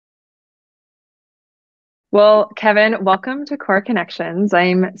Well, Kevin, welcome to Core Connections.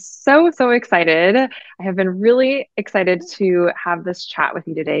 I'm so excited. I have been really excited to have this chat with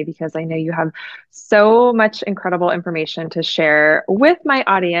you today because I know you have so much incredible information to share with my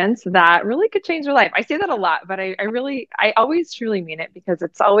audience that really could change their life. I say that a lot, but I always truly mean it because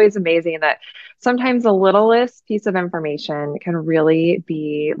it's always amazing that sometimes the littlest piece of information can really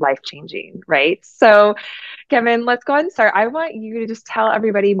be life-changing, right? So, Kevin, let's go ahead and start. I want you to just tell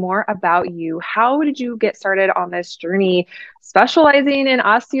everybody more about you. How did you get started on this journey specializing in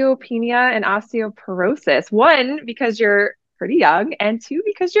osteopenia and osteoporosis? One, because you're pretty young, and two,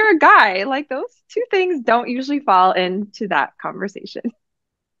 because you're a guy. Like those two things don't usually fall into that conversation.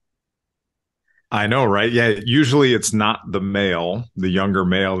 I know, right? Yeah, usually it's not the male, the younger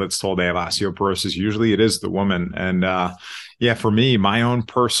male that's told they have osteoporosis. Usually it is the woman. And yeah, for me, my own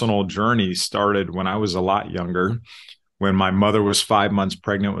personal journey started when I was a lot younger. When my mother was 5 months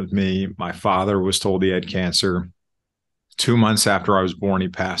pregnant with me, my father was told he had cancer. 2 months after I was born, he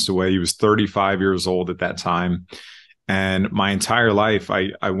passed away. He was 35 years old at that time. And my entire life,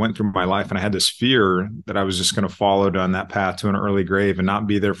 I went through my life and I had this fear that I was just going to follow down that path to an early grave and not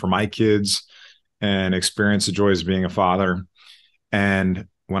be there for my kids and experience the joys of being a father. And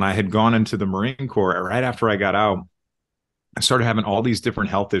when I had gone into the Marine Corps, right after I got out, I started having all these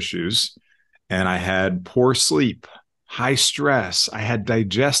different health issues. And I had poor sleep, high stress, I had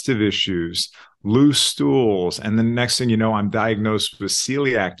digestive issues, loose stools. And then next thing you know, I'm diagnosed with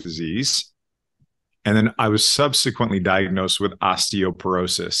celiac disease. And then I was subsequently diagnosed with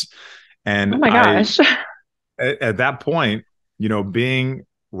osteoporosis. Oh And my gosh. at that point, being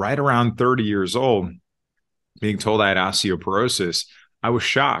right around 30 years old, being told I had osteoporosis, I was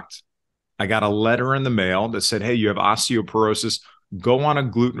shocked. I got a letter in the mail that said, "Hey, you have osteoporosis. Go on a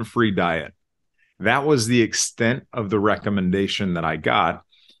gluten-free diet." That was the extent of the recommendation that I got.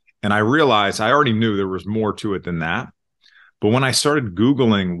 And I realized I already knew there was more to it than that. But when I started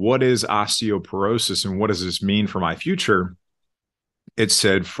Googling what is osteoporosis and what does this mean for my future, it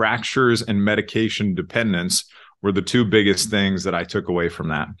said fractures and medication dependence were the two biggest things that I took away from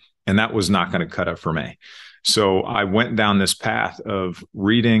that. And that was not going to cut it for me. So I went down this path of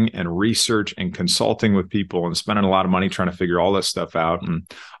reading and research and consulting with people and spending a lot of money trying to figure all this stuff out.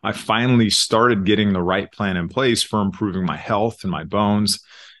 And I finally started getting the right plan in place for improving my health and my bones.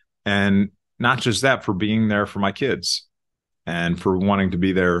 And not just that, for being there for my kids and for wanting to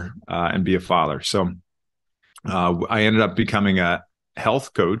be there and be a father. So I ended up becoming a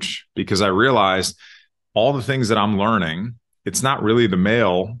health coach because I realized all the things that I'm learning, it's not really the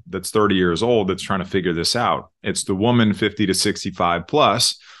male that's 30 years old that's trying to figure this out. It's the woman 50 to 65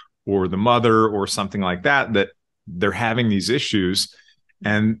 plus, or the mother or something like that, that they're having these issues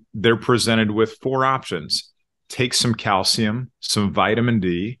and they're presented with four options. Take some calcium, some vitamin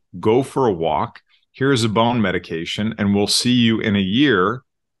D, go for a walk. Here's a bone medication, and we'll see you in a year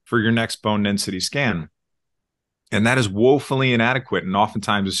for your next bone density scan. And that is woefully inadequate. And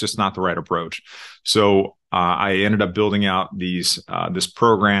oftentimes it's just not the right approach. So I ended up building out this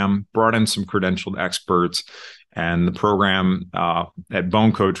program, brought in some credentialed experts, and the program at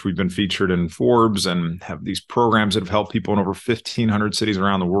Bone Coach, we've been featured in Forbes and have these programs that have helped people in over 1,500 cities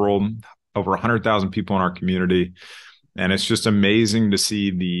around the world, over 100,000 people in our community. And it's just amazing to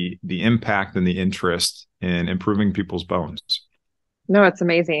see the impact and the interest in improving people's bones. No, it's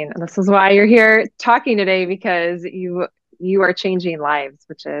amazing. And this is why you're here talking today because you are changing lives,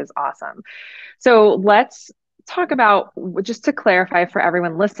 which is awesome. So let's talk about, just to clarify for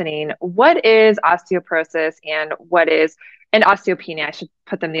everyone listening, what is osteoporosis and what is and osteopenia? I should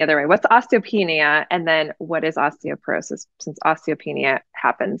put them the other way. What's osteopenia and then what is osteoporosis, since osteopenia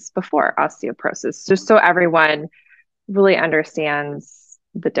happens before osteoporosis, just so everyone really understands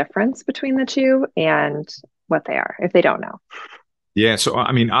the difference between the two and what they are if they don't know. Yeah. So,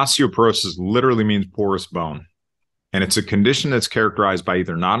 I mean, osteoporosis literally means porous bone. And it's a condition that's characterized by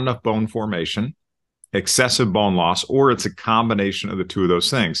either not enough bone formation, excessive bone loss, or it's a combination of the two of those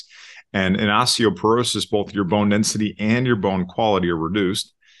things. And in osteoporosis, both your bone density and your bone quality are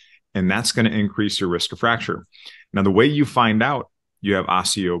reduced, and that's going to increase your risk of fracture. Now, the way you find out you have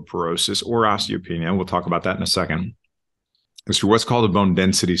osteoporosis or osteopenia, we'll talk about that in a second, is through what's called a bone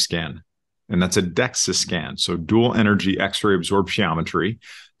density scan. And that's a DEXA scan. So dual energy X-ray absorptiometry,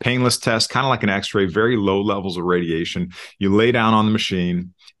 painless test, kind of like an X-ray, very low levels of radiation. You lay down on the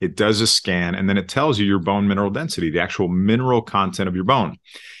machine, it does a scan, and then it tells you your bone mineral density, the actual mineral content of your bone.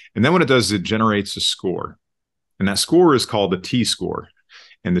 And then what it does is it generates a score. And that score is called the T-score.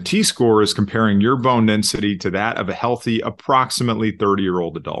 And the T-score is comparing your bone density to that of a healthy, approximately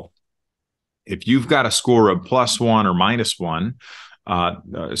 30-year-old adult. If you've got a score of +1 or -1,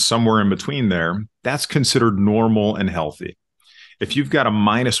 somewhere in between there, that's considered normal and healthy. If you've got a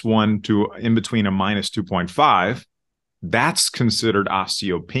 -1 to in between a -2.5, that's considered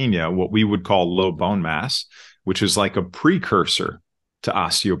osteopenia, what we would call low bone mass, which is like a precursor to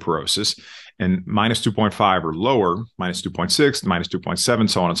osteoporosis. And -2.5 or lower, -2.6, -2.7,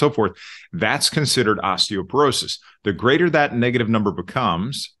 so on and so forth, that's considered osteoporosis. The greater that negative number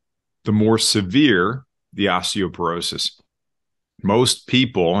becomes, the more severe the osteoporosis. Most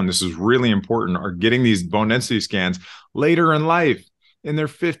people, and this is really important, are getting these bone density scans later in life, in their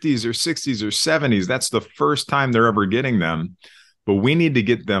 50s or 60s or 70s. That's the first time they're ever getting them. But we need to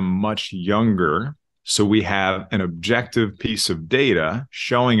get them much younger so we have an objective piece of data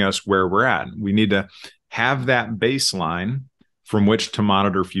showing us where we're at. We need to have that baseline from which to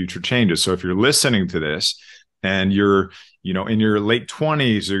monitor future changes. So if you're listening to this and you're, in your late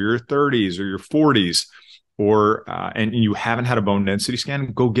 20s or your 30s or your 40s, or and you haven't had a bone density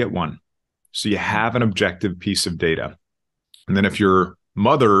scan, go get one. So you have an objective piece of data. And then if your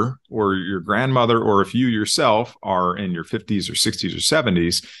mother or your grandmother, or if you yourself are in your 50s or 60s or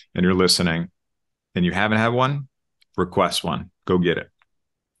 70s and you're listening and you haven't had one, request one. Go get it.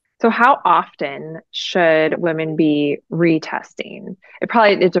 So how often should women be retesting?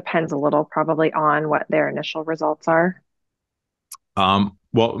 It depends a little probably on what their initial results are.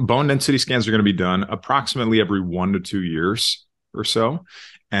 Well, bone density scans are going to be done approximately every 1 to 2 years or so.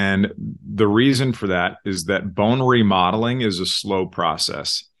 And the reason for that is that bone remodeling is a slow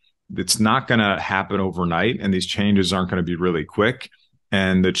process. It's not going to happen overnight, and these changes aren't going to be really quick.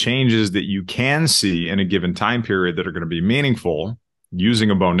 And the changes that you can see in a given time period that are going to be meaningful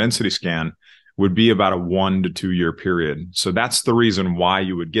using a bone density scan would be about a 1 to 2 year period. So that's the reason why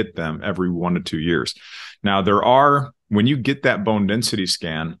you would get them every 1 to 2 years. Now, when you get that bone density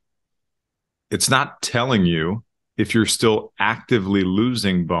scan, it's not telling you if you're still actively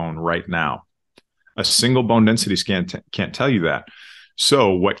losing bone right now. A single bone density scan can't tell you that.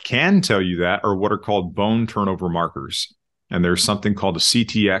 So what can tell you that are what are called bone turnover markers. And there's something called a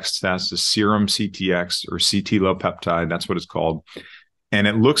CTX test, a serum CTX or CT low peptide. That's what it's called. And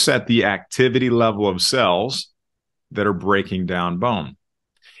it looks at the activity level of cells that are breaking down bone.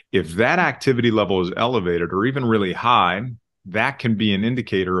 If that activity level is elevated or even really high, that can be an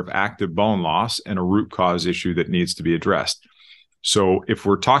indicator of active bone loss and a root cause issue that needs to be addressed. So if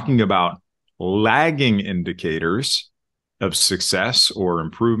we're talking about lagging indicators of success or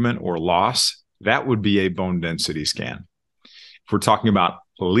improvement or loss, that would be a bone density scan. If we're talking about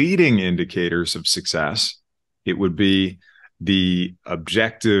leading indicators of success, it would be the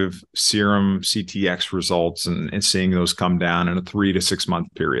objective serum CTX results and seeing those come down in a 3 to 6 month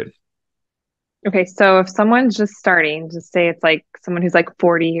period. Okay, so if someone's just starting, just say it's like someone who's like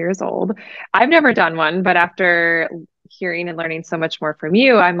 40 years old. I've never done one, but after hearing and learning so much more from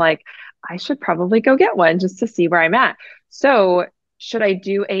you, I'm like, I should probably go get one just to see where I'm at. So should I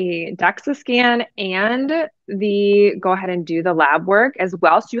do a DEXA scan and go ahead and do the lab work as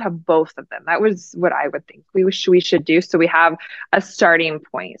well? So you have both of them. That was what I would think we should do. So we have a starting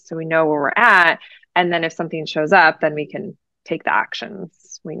point, so we know where we're at. And then if something shows up, then we can take the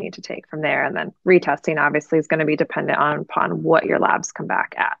actions we need to take from there. And then retesting obviously is going to be dependent upon what your labs come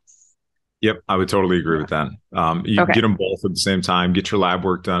back at. Yep, I would totally agree with that. You Okay. get them both at the same time, get your lab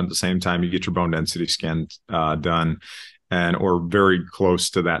work done at the same time, you get your bone density scan done, or very close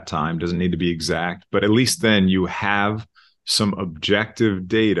to that time. Doesn't need to be exact, but at least then you have some objective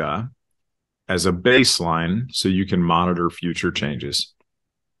data as a baseline so you can monitor future changes.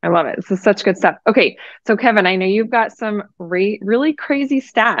 I love it. This is such good stuff. Okay. So Kevin, I know you've got some really crazy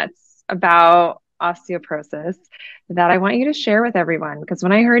stats about osteoporosis that I want you to share with everyone. Because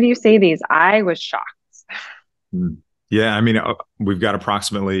when I heard you say these, I was shocked. Yeah, I mean, we've got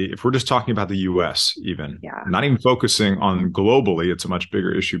approximately, if we're just talking about the US, even, Yeah. not even focusing on globally, it's a much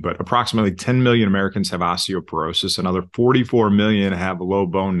bigger issue, but approximately 10 million Americans have osteoporosis. Another 44 million have low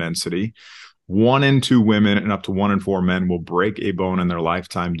bone density. 1 in 2 women and up to 1 in 4 men will break a bone in their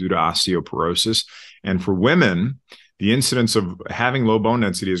lifetime due to osteoporosis. And for women, the incidence of having low bone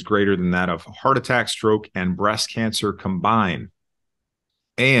density is greater than that of heart attack, stroke, and breast cancer combined.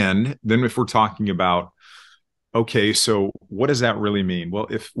 And then if we're talking about, okay, so what does that really mean? Well,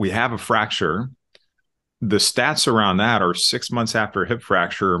 if we have a fracture, the stats around that are 6 months after a hip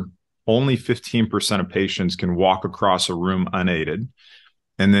fracture, only 15% of patients can walk across a room unaided.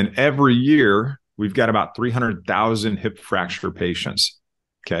 And then every year, we've got about 300,000 hip fracture patients.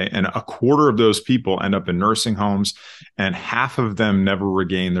 Okay. And a quarter of those people end up in nursing homes, and half of them never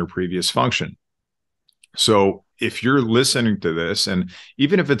regain their previous function. So if you're listening to this, and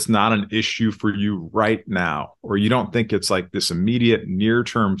even if it's not an issue for you right now, or you don't think it's like this immediate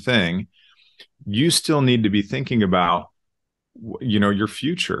near-term thing, you still need to be thinking about, your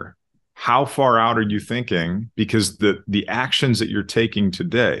future. How far out are you thinking? Because the actions that you're taking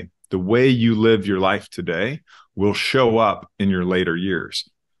today, the way you live your life today, will show up in your later years.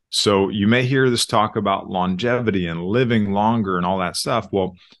 So you may hear this talk about longevity and living longer and all that stuff.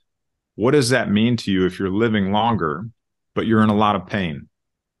 Well, what does that mean to you if you're living longer, but you're in a lot of pain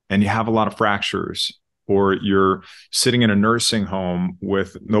and you have a lot of fractures, or you're sitting in a nursing home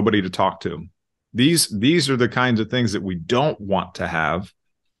with nobody to talk to? These are the kinds of things that we don't want to have.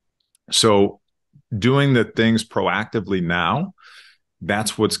 So doing the things proactively now,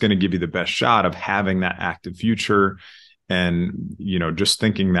 that's what's going to give you the best shot of having that active future, and, just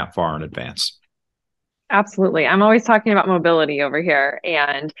thinking that far in advance. Absolutely. I'm always talking about mobility over here,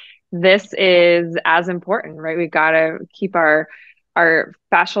 and this is as important, right? We've got to keep our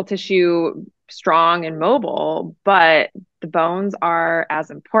fascial tissue strong and mobile, but the bones are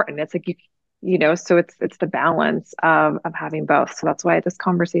as important. It's like so it's the balance of having both. So that's why this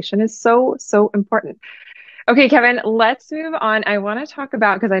conversation is so important. Okay, Kevin, let's move on. I want to talk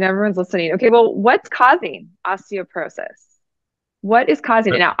about, because I know everyone's listening. Okay, well, what's causing osteoporosis? What is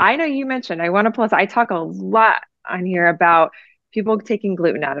causing it? Now, I know you mentioned, I want to plus, I talk a lot on here about people taking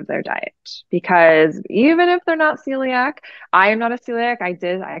gluten out of their diet, because even if they're not celiac, I am not a celiac. I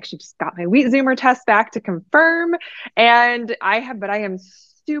actually just got my wheat zoomer test back to confirm. And but I am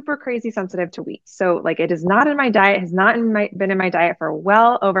super crazy sensitive to wheat. So like, it is not in my diet, has not been in my diet for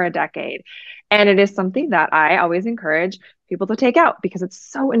well over a decade. And it is something that I always encourage people to take out because it's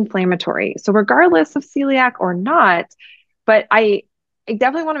so inflammatory. So regardless of celiac or not, but I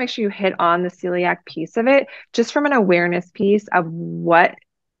definitely want to make sure you hit on the celiac piece of it, just from an awareness piece of what.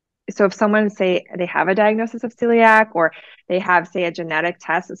 So if someone say they have a diagnosis of celiac, or they have, say, a genetic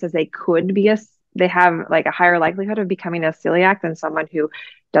test that says they have like a higher likelihood of becoming a celiac than someone who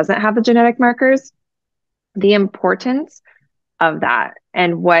doesn't have the genetic markers, the importance of that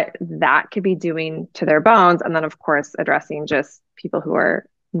and what that could be doing to their bones. And then of course, addressing just people who are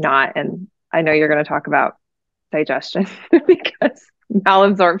not. And I know you're going to talk about digestion because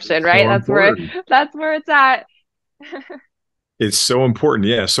malabsorption, right? So important. That's where it's at. It's so important.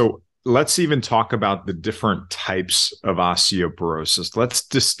 Yeah. So let's even talk about the different types of osteoporosis. Let's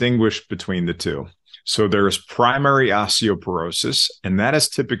distinguish between the two. So there's primary osteoporosis, and that is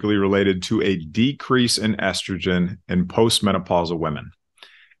typically related to a decrease in estrogen in postmenopausal women.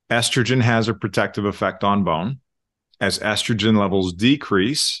 Estrogen has a protective effect on bone. As estrogen levels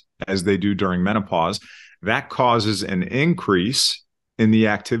decrease, as they do during menopause, that causes an increase in the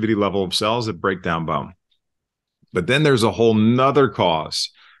activity level of cells that break down bone. But then there's a whole nother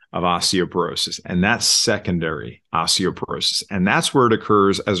cause of osteoporosis, and that's secondary osteoporosis. And that's where it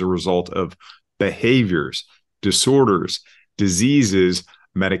occurs as a result of behaviors, disorders, diseases,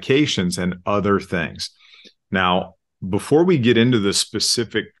 medications, and other things. Now, before we get into the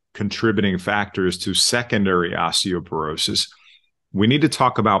specific contributing factors to secondary osteoporosis, we need to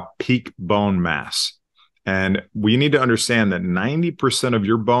talk about peak bone mass. And we need to understand that 90% of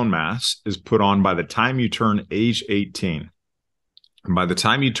your bone mass is put on by the time you turn age 18. And by the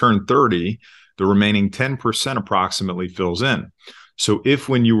time you turn 30, the remaining 10% approximately fills in. So if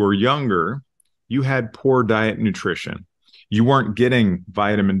when you were younger, you had poor diet nutrition, you weren't getting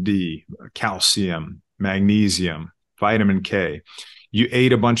vitamin D, calcium, magnesium, vitamin K, you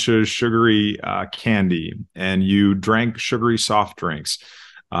ate a bunch of sugary candy, and you drank sugary soft drinks,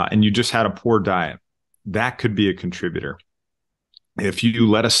 and you just had a poor diet, that could be a contributor. If you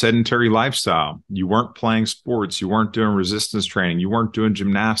led a sedentary lifestyle, you weren't playing sports, you weren't doing resistance training, you weren't doing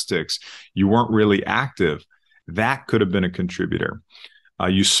gymnastics, you weren't really active, that could have been a contributor.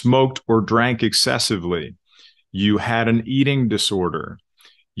 You smoked or drank excessively, you had an eating disorder,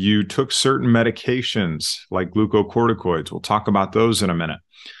 you took certain medications like glucocorticoids. We'll talk about those in a minute.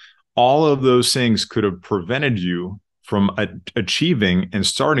 All of those things could have prevented you from achieving and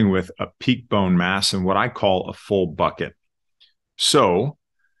starting with a peak bone mass and what I call a full bucket. So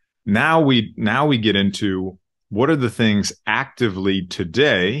now we get into what are the things actively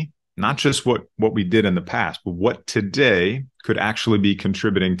today, not just what we did in the past, but what today could actually be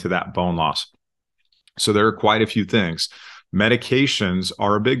contributing to that bone loss. So there are quite a few things. Medications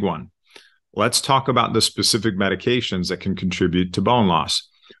are a big one. Let's talk about the specific medications that can contribute to bone loss.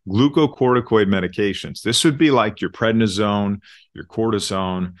 Glucocorticoid medications. This would be like your prednisone, your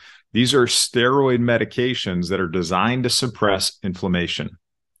cortisone. These are steroid medications that are designed to suppress inflammation.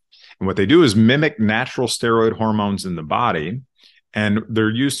 And what they do is mimic natural steroid hormones in the body, and they're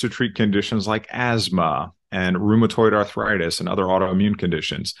used to treat conditions like asthma, and rheumatoid arthritis and other autoimmune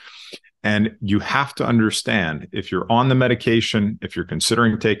conditions. And you have to understand, if you're on the medication, if you're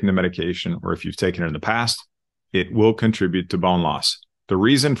considering taking the medication, or if you've taken it in the past, it will contribute to bone loss. The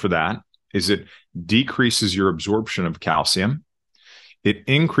reason for that is it decreases your absorption of calcium. It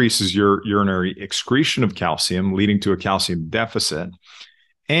increases your urinary excretion of calcium, leading to a calcium deficit.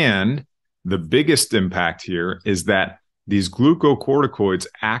 And the biggest impact here is that these glucocorticoids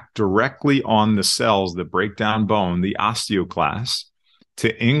act directly on the cells that break down bone, the osteoclasts,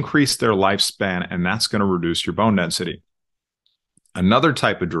 to increase their lifespan, and that's going to reduce your bone density. Another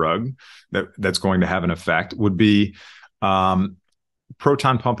type of drug that's going to have an effect would be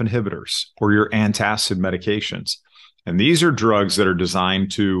proton pump inhibitors or your antacid medications. And these are drugs that are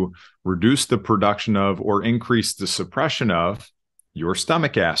designed to reduce the production of or increase the suppression of your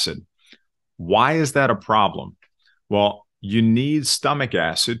stomach acid. Why is that a problem? Well, you need stomach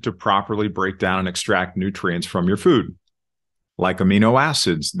acid to properly break down and extract nutrients from your food, like amino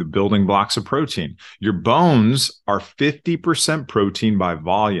acids, the building blocks of protein. Your bones are 50% protein by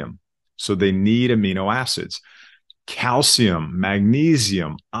volume, so they need amino acids. Calcium,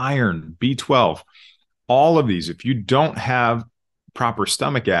 magnesium, iron, B12, all of these, if you don't have proper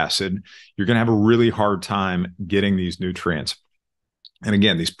stomach acid, you're going to have a really hard time getting these nutrients. And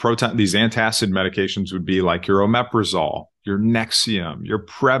again, these antacid medications would be like your omeprazole, your Nexium, your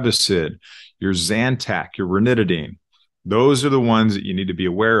Prevacid, your Zantac, your ranitidine. Those are the ones that you need to be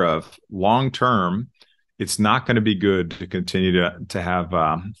aware of. Long term, it's not going to be good to continue to have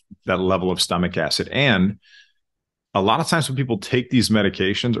that level of stomach acid. And a lot of times when people take these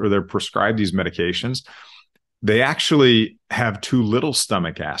medications or they're prescribed these medications, they actually have too little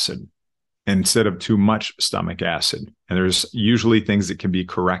stomach acid instead of too much stomach acid. And there's usually things that can be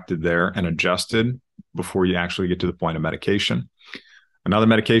corrected there and adjusted before you actually get to the point of medication. Another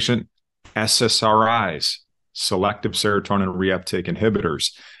medication, SSRIs, selective serotonin reuptake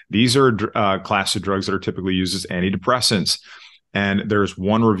inhibitors. These are a class of drugs that are typically used as antidepressants. And there's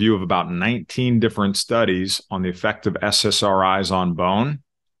one review of about 19 different studies on the effect of SSRIs on bone.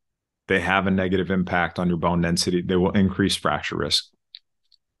 They have a negative impact on your bone density. They will increase fracture risk.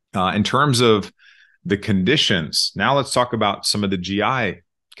 In terms of the conditions, now let's talk about some of the GI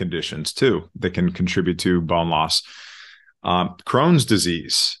conditions too that can contribute to bone loss. Crohn's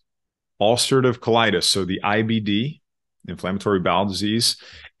disease, ulcerative colitis, so the IBD, inflammatory bowel disease,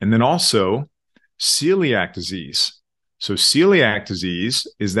 and then also celiac disease. So celiac disease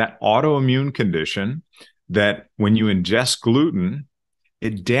is that autoimmune condition that when you ingest gluten,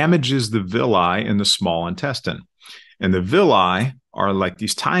 it damages the villi in the small intestine. And the villi are like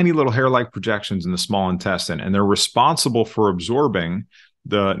these tiny little hair-like projections in the small intestine, and they're responsible for absorbing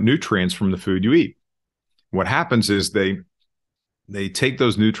the nutrients from the food you eat. What happens is they take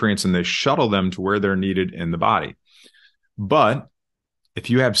those nutrients and they shuttle them to where they're needed in the body. But if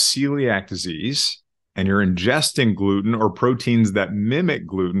you have celiac disease and you're ingesting gluten or proteins that mimic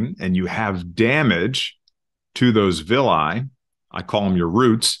gluten and you have damage to those villi, I call them your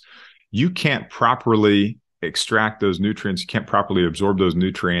roots, you can't properly extract those nutrients, you can't properly absorb those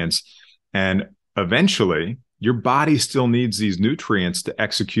nutrients, and eventually your body still needs these nutrients to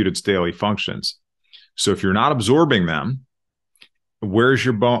execute its daily functions. So if you're not absorbing them, where's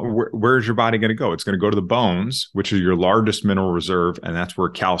your body going to go? It's going to go to the bones, which are your largest mineral reserve, and that's where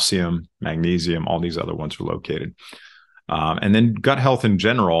calcium, magnesium, all these other ones are located. And then gut health in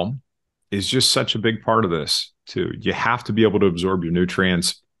general is just such a big part of this too. You have to be able to absorb your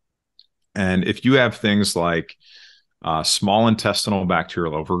nutrients. And if you have things like small intestinal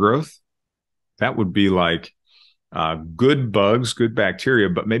bacterial overgrowth, that would be like good bugs, good bacteria,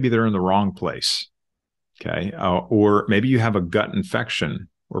 but maybe they're in the wrong place. Okay. Or maybe you have a gut infection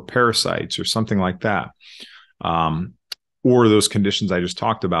or parasites or something like that. Or those conditions I just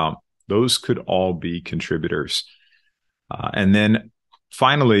talked about, those could all be contributors. And then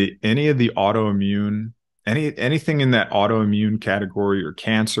finally, any of the autoimmune, anything in that autoimmune category or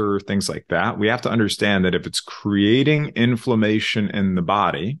cancer, things like that, we have to understand that if it's creating inflammation in the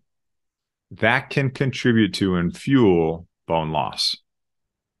body, that can contribute to and fuel bone loss.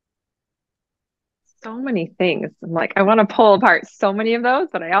 So many things. I'm like, I want to pull apart so many of those,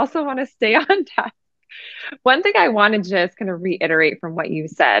 but I also want to stay on task. One thing I want to just kind of reiterate from what you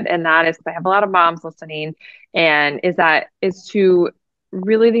said, and that is, I have a lot of moms listening, and is to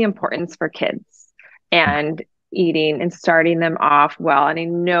really the importance for kids and eating and starting them off well. And I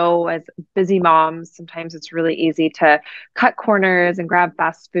know as busy moms, sometimes it's really easy to cut corners and grab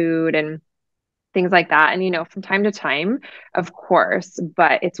fast food. And things like that. And, from time to time, of course,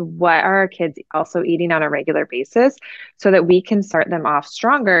 but it's what are our kids also eating on a regular basis so that we can start them off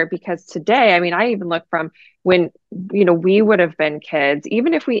stronger. Because today, I mean, I even look from when, we would have been kids,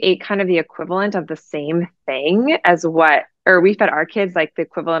 even if we ate kind of the equivalent of the same thing as or we fed our kids like the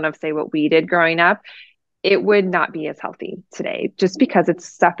equivalent of, say, what we did growing up, it would not be as healthy today just because its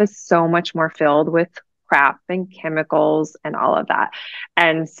stuff is so much more filled with crap and chemicals and all of that.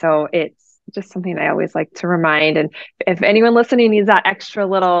 And so it's just something I always like to remind. And if anyone listening needs that extra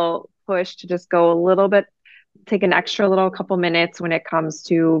little push to just go a little bit, take an extra little couple minutes when it comes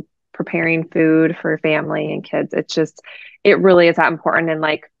to preparing food for family and kids, it really is that important. And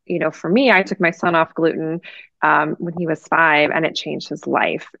like, for me, I took my son off gluten when he was 5, and it changed his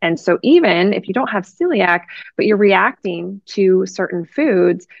life. And so even if you don't have celiac, but you're reacting to certain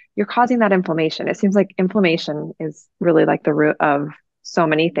foods, you're causing that inflammation. It seems like inflammation is really like the root of so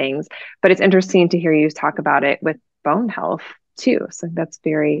many things, but it's interesting to hear you talk about it with bone health too. So that's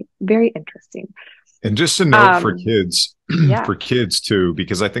very, very interesting. And just a note for Um, kids, yeah. for kids too,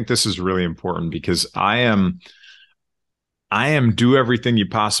 because I think this is really important because I am do everything you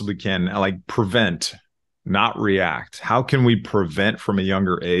possibly can, like prevent, not react. How can we prevent from a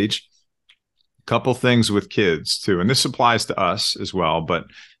younger age? A couple things with kids too, and this applies to us as well, but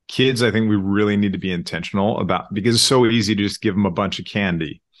kids, I think we really need to be intentional about, because it's so easy to just give them a bunch of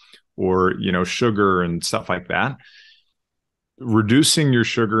candy or, sugar and stuff like that. Reducing your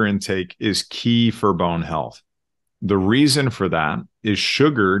sugar intake is key for bone health. The reason for that is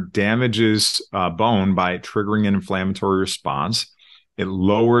sugar damages bone by triggering an inflammatory response. It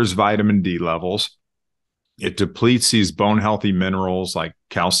lowers vitamin D levels. It depletes these bone healthy minerals like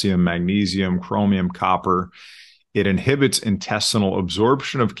calcium, magnesium, chromium, copper. It inhibits intestinal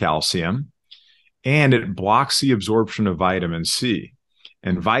absorption of calcium, and it blocks the absorption of vitamin C.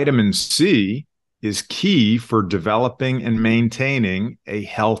 And vitamin C is key for developing and maintaining a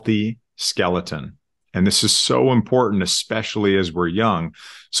healthy skeleton. And this is so important, especially as we're young.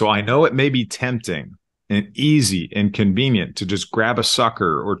 So I know it may be tempting and easy and convenient to just grab a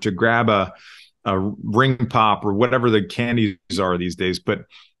sucker or to grab a ring pop or whatever the candies are these days, but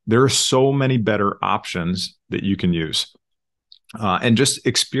there are so many better options that you can use. And just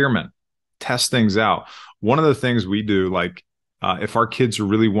experiment, test things out. One of the things we do, like if our kids are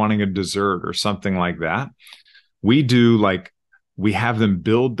really wanting a dessert or something like that, we have them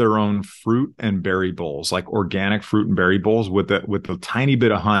build their own fruit and berry bowls, like organic fruit and berry bowls with a tiny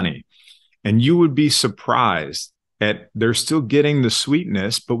bit of honey. And you would be surprised at they're still getting the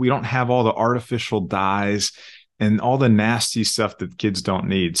sweetness, but we don't have all the artificial dyes and all the nasty stuff that kids don't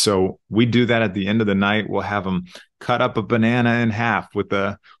need. So we do that at the end of the night. We'll have them cut up a banana in half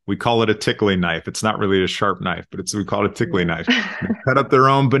we call it a tickly knife. It's not really a sharp knife, but we call it a tickly knife. They cut up their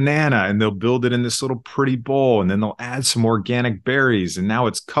own banana and they'll build it in this little pretty bowl. And then they'll add some organic berries. And now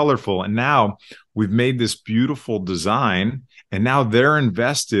it's colorful. And now we've made this beautiful design. And now they're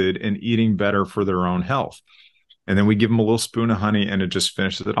invested in eating better for their own health. And then we give them a little spoon of honey and it just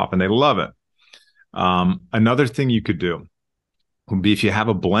finishes it off and they love it. Another thing you could do would be if you have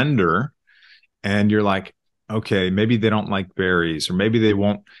a blender and you're like, okay, maybe they don't like berries, or maybe they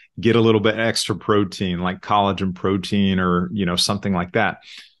won't get a little bit extra protein, like collagen protein or, something like that.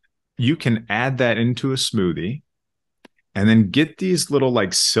 You can add that into a smoothie and then get these little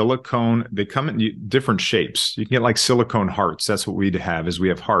like silicone, they come in different shapes. You can get like silicone hearts. That's what we have, is we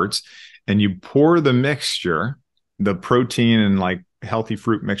have hearts, and you pour the mixture, the protein and like healthy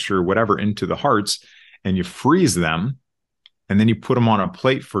fruit mixture, whatever, into the hearts, and you freeze them, and then you put them on a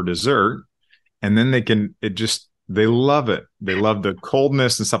plate for dessert, and then they love it. They love the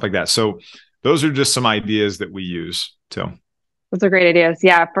coldness and stuff like that. So those are just some ideas that we use too. Those are great ideas.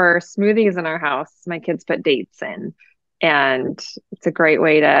 Yeah, for smoothies in our house, my kids put dates in, and it's a great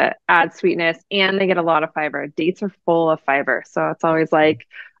way to add sweetness, and they get a lot of fiber. Dates are full of fiber. So it's always like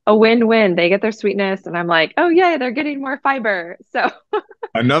a win-win. They get their sweetness, and I'm like, oh yeah, they're getting more fiber. So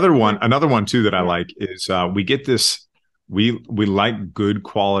Another one too that I yeah. like is we get this. We like good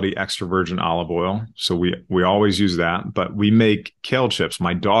quality extra virgin olive oil, so we always use that. But we make kale chips.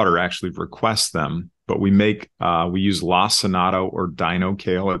 My daughter actually requests them, but we use lacinato or dino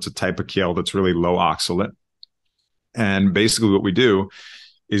kale. It's a type of kale that's really low oxalate. And basically, what we do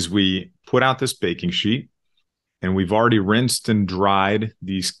is we put out this baking sheet, and we've already rinsed and dried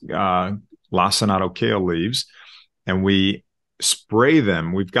these lacinato kale leaves, and we spray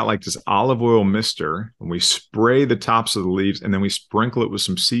them. We've got like this olive oil mister, and we spray the tops of the leaves, and then we sprinkle it with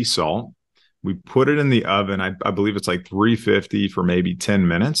some sea salt. We put it in the oven. I believe it's like 350 for maybe 10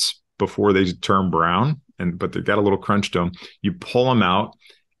 minutes before they turn brown, but they've got a little crunch to them. You pull them out,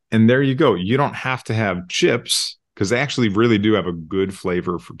 And there you go. You don't have to have chips because they actually really do have a good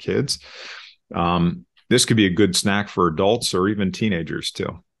flavor for kids. This could be a good snack for adults or even teenagers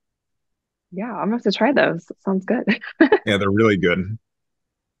too. Yeah, I'm gonna have to try those. Sounds good. Yeah, they're really good.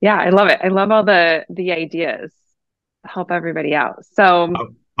 Yeah, I love it. I love all the ideas to help everybody out. So,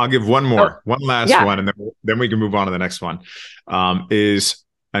 I'll give one oh, more, one last yeah. one, and then we can move on to the next one. Is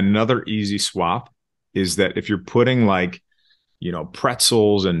another easy swap is that if you're putting like,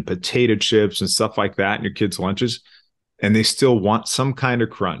 pretzels and potato chips and stuff like that in your kids' lunches, and they still want some kind of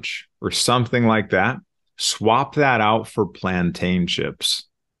crunch or something like that, swap that out for plantain chips.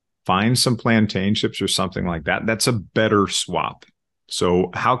 Find some plantain chips or something like that. That's a better swap.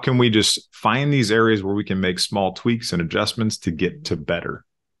 So, how can we just find these areas where we can make small tweaks and adjustments to get to better?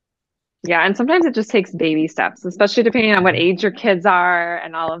 Yeah, and sometimes it just takes baby steps, especially depending on what age your kids are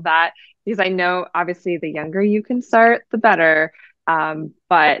and all of that. Because I know obviously the younger you can start, the better.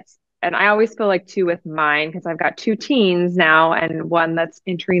 But and I always feel like too with mine, because I've got two teens now and one that's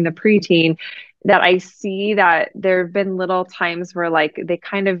entering the preteen, that I see that there have been little times where like they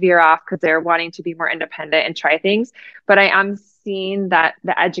kind of veer off because they're wanting to be more independent and try things. But I am seeing that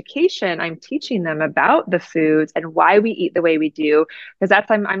the education I'm teaching them about the foods and why we eat the way we do, because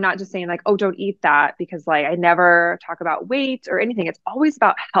I'm not just saying like, oh, don't eat that, because like I never talk about weight or anything. It's always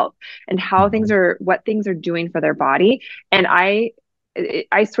about health and how things Mhm. are, what things are doing for their body. And I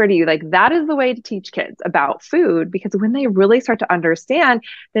swear to you, like that is the way to teach kids about food, because when they really start to understand,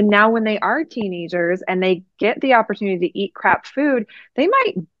 then now when they are teenagers and they get the opportunity to eat crap food, they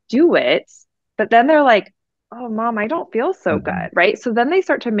might do it, but then they're like, oh, mom, I don't feel so good. Mhm. Right. So then they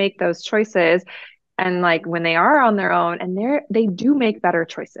start to make those choices. And like when they are on their own and they do make better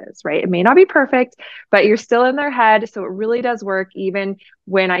choices, right? It may not be perfect, but you're still in their head. So it really does work. Even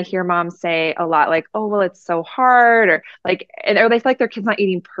when I hear moms say a lot like, oh, well, it's so hard, or like, or they feel like their kid's not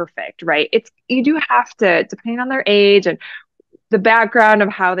eating perfect, right? It's, you do have to, depending on their age and the background of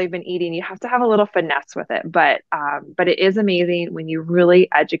how they've been eating, you have to have a little finesse with it. But it is amazing when you really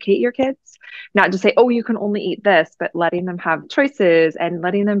educate your kids, not just say, oh, you can only eat this, but letting them have choices and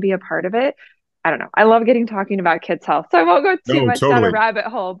letting them be a part of it. I don't know. I love getting talking about kids' health. So I won't go too No, much down a totally. rabbit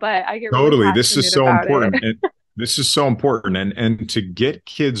hole, but I get really Totally. This is passionate so about it. important. And this is so important. And to get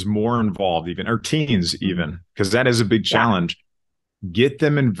kids more involved, even or teens, even, because that is a big Yeah. challenge, get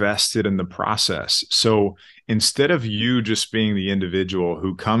them invested in the process. So instead of you just being the individual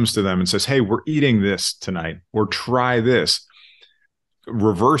who comes to them and says, hey, we're eating this tonight, or try this,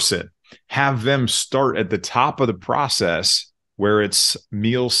 reverse it. Have them start at the top of the process where it's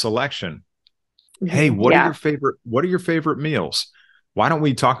meal selection. Hey, Yeah. what are your favorite meals? Why don't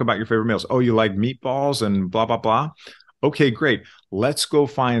we talk about your favorite meals? Oh, you like meatballs and blah blah blah. Okay, great. Let's go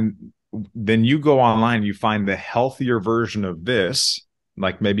find, then you go online, you find the healthier version of this,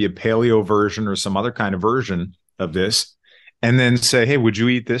 like maybe a paleo version or some other kind of version of this, and then say, hey, would you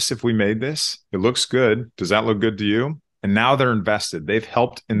eat this if we made this? It looks good. Does that look good to you? And now they're invested. They've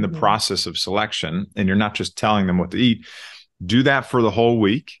helped in the Mhm. process of selection, and you're not just telling them what to eat. Do that for the whole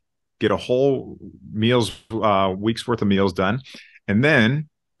week, get a whole meals week's worth of meals done, and then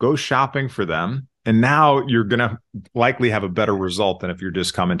go shopping for them. And now you're gonna likely have a better result than if you're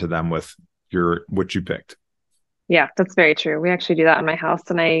just coming to them with your what you picked. Yeah, that's very true. We actually do that in my house.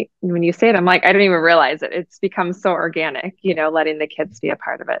 And when you say it, I'm like, I didn't even realize it. It's become so organic, letting the kids be a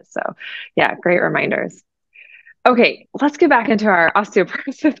part of it. So, yeah, great reminders. Okay, let's get back into our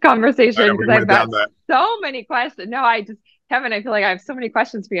osteoporosis I conversation know because we I've went got down that. so many questions. No, Kevin, I feel like I have so many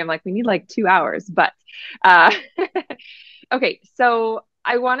questions for you. I'm like, we need like 2 hours, but uh, okay. So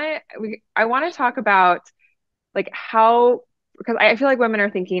I want to talk about like how, because I feel like women are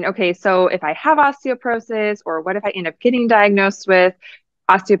thinking, okay, so if I have osteoporosis, or what if I end up getting diagnosed with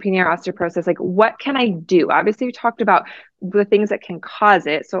osteopenia or osteoporosis, like what can I do? Obviously, we talked about the things that can cause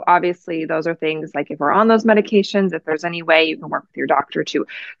it. So obviously, those are things like if we're on those medications, if there's any way you can work with your doctor to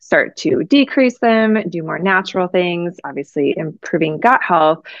start to decrease them, do more natural things, obviously improving gut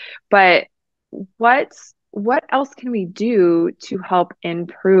health. But what else can we do to help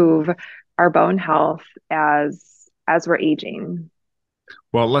improve our bone health as we're aging?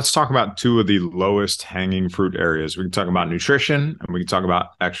 Well, let's talk about two of the lowest hanging fruit areas. We can talk about nutrition and we can talk about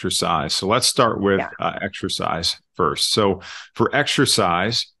exercise. So let's start with Yeah. exercise first. So for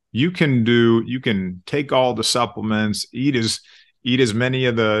exercise, you can take all the supplements, eat as many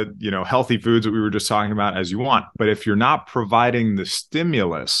of the, healthy foods that we were just talking about as you want. But if you're not providing the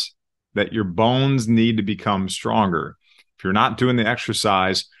stimulus that your bones need to become stronger, if you're not doing the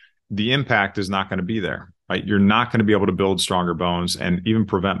exercise, the impact is not going to be there, right? You're not going to be able to build stronger bones and even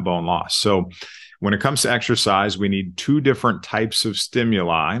prevent bone loss. So When it comes to exercise, we need two different types of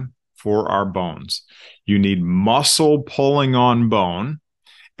stimuli for our bones. You need muscle pulling on bone,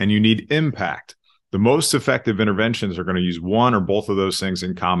 and you need impact. The most effective interventions are going to use one or both of those things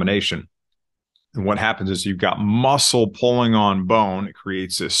in combination. And what happens is you've got muscle pulling on bone. It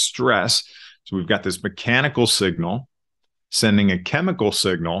creates this stress. So we've got this mechanical signal sending a chemical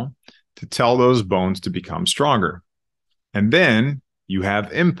signal to tell those bones to become stronger. And then you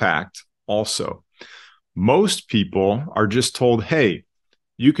have impact also. Most people are just told, hey,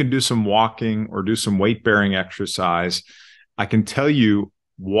 you can do some walking or do some weight-bearing exercise. I can tell you,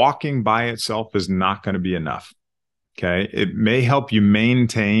 walking by itself is not going to be enough. Okay. It may help you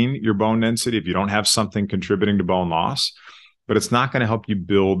maintain your bone density if you don't have something contributing to bone loss, but it's not going to help you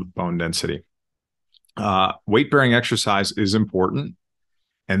build bone density. Weight-bearing exercise is important.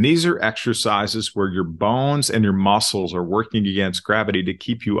 And these are exercises where your bones and your muscles are working against gravity to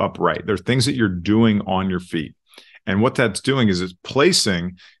keep you upright. They're things that you're doing on your feet. And what that's doing is it's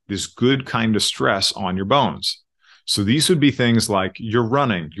placing this good kind of stress on your bones. So these would be things like you're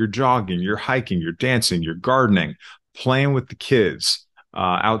running, you're jogging, you're hiking, you're dancing, you're gardening, playing with the kids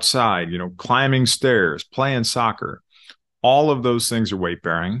outside, climbing stairs, playing soccer. All of those things are weight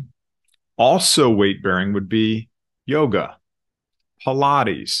bearing. Also weight bearing would be yoga,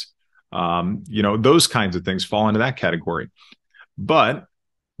 Pilates, those kinds of things fall into that category. But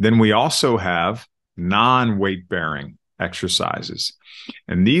then we also have non-weight bearing exercises.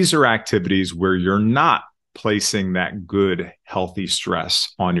 And these are activities where you're not placing that good, healthy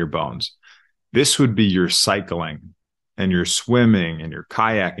stress on your bones. This would be your cycling and your swimming and your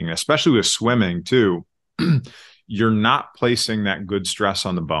kayaking, especially with swimming too. You're not placing that good stress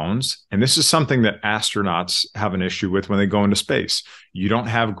on the bones. And this is something that astronauts have an issue with when they go into space. You don't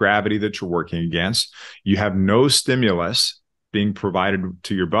have gravity that you're working against. You have no stimulus being provided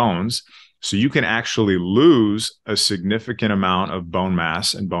to your bones. So you can actually lose a significant amount of bone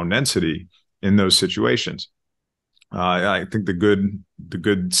mass and bone density in those situations. I think the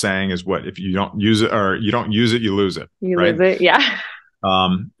good saying is what, if you don't use it, or you don't use it, you lose it. You right? lose it. Yeah.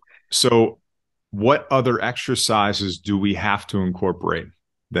 So what other exercises do we have to incorporate?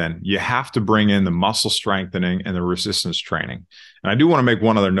 Then you have to bring in the muscle strengthening and the resistance training. And I do want to make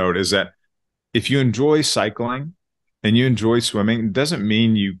one other note, is that if you enjoy cycling and you enjoy swimming, it doesn't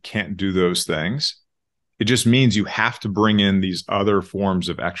mean you can't do those things. It just means you have to bring in these other forms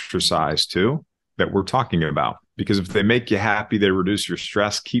of exercise too that we're talking about. Because if they make you happy, they reduce your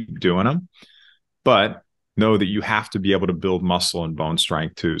stress, keep doing them. But know that you have to be able to build muscle and bone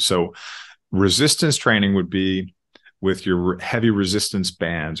strength too. So resistance training would be with your heavy resistance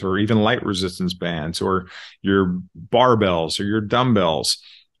bands, or even light resistance bands, or your barbells or your dumbbells.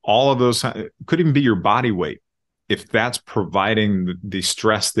 All of those could even be your body weight, if that's providing the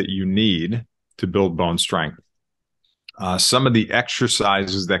stress that you need to build bone strength. Some of the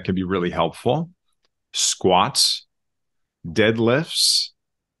exercises that can be really helpful: squats, deadlifts,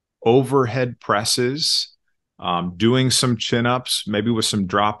 overhead presses, doing some chin-ups, maybe with some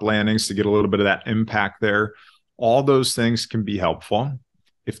drop landings to get a little bit of that impact there. All those things can be helpful.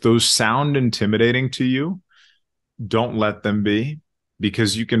 If those sound intimidating to you, don't let them be,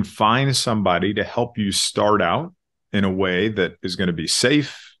 because you can find somebody to help you start out in a way that is going to be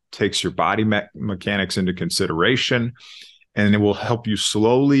safe, takes your body mechanics into consideration, and it will help you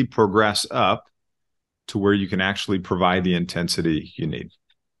slowly progress up to where you can actually provide the intensity you need.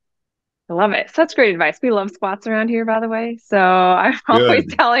 I love it. Such great advice. We love squats around here, by the way. So I'm always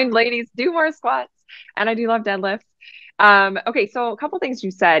Good. telling ladies, do more squats. And I do love deadlifts. Okay, so a couple things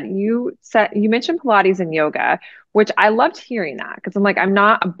you said. You mentioned Pilates and yoga, which I loved hearing that, because I'm like, I'm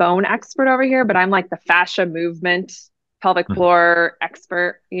not a bone expert over here, but I'm like the fascia movement, pelvic floor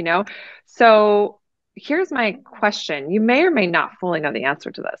expert. So here's my question. You may or may not fully know the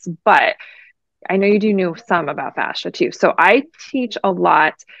answer to this, but I know you do know some about fascia too. So I teach a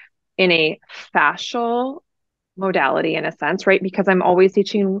lot in a fascial modality, in a sense, right? Because I'm always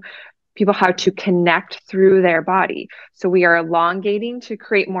teaching people how to connect through their body. So we are elongating to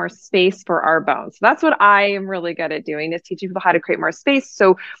create more space for our bones. So that's what I am really good at doing, is teaching people how to create more space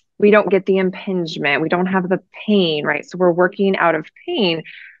so we don't get the impingement, we don't have the pain, right? So we're working out of pain.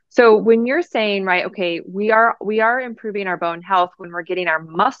 So when you're saying, right, okay, we are improving our bone health when we're getting our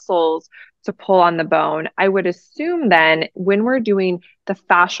muscles to pull on the bone, I would assume then when we're doing the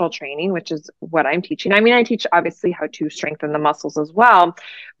fascial training, which is what I'm teaching. I mean, I teach obviously how to strengthen the muscles as well,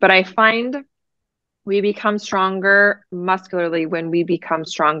 but I find we become stronger muscularly when we become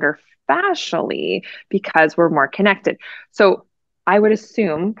stronger fascially, because we're more connected. So I would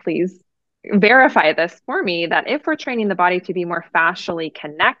assume, please verify this for me, that if we're training the body to be more fascially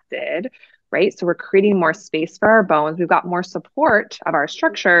connected, right? So we're creating more space for our bones. We've got more support of our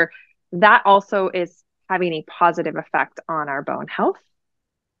structure. That also is having a positive effect on our bone health.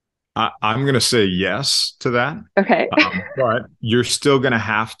 I'm going to say yes to that. Okay. But you're still going to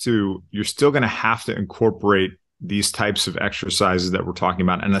have to incorporate these types of exercises that we're talking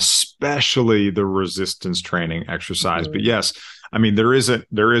about, and especially the resistance training exercise. But Mhm. yes, I mean, there is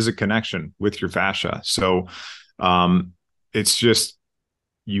a connection with your fascia. So, um, it's just,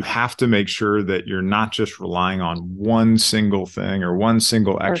 you have to make sure that you're not just relying on one single thing or one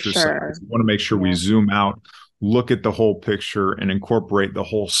single For exercise. sure. We want to make sure we Yeah. zoom out, look at the whole picture, and incorporate the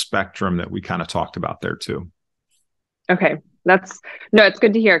whole spectrum that we kind of talked about there too. Okay. That's no, it's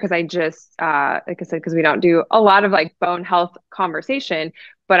good to hear because I just like I said, because we don't do a lot of like bone health conversation,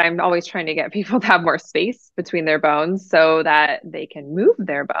 but I'm always trying to get people to have more space between their bones so that they can move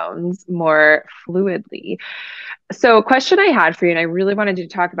their bones more fluidly. So, a question I had for you, and I really wanted to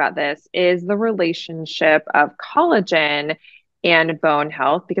talk about this, is the relationship of collagen and bone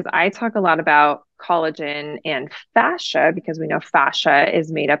health, because I talk a lot about collagen and fascia because we know fascia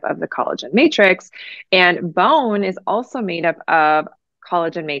is made up of the collagen matrix, and bone is also made up of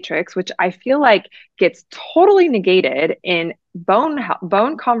collagen matrix, which I feel like gets totally negated in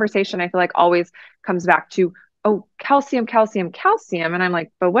bone conversation. I feel like always comes back to, oh, calcium, calcium, calcium, and I'm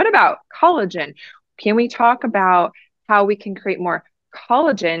like, but what about collagen? Can we talk about how we can create more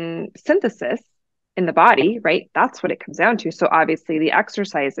collagen synthesis in the body, right? That's what it comes down to. So obviously the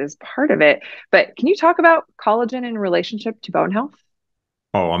exercise is part of it, but can you talk about collagen in relationship to bone health?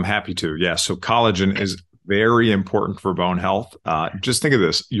 Oh, I'm happy to. Yeah. So collagen is very important for bone health. Just think of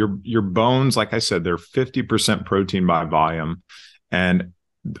this: your bones, like I said, they're 50% protein by volume, and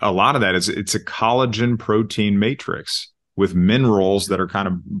a lot of that is it's a collagen protein matrix with minerals that are kind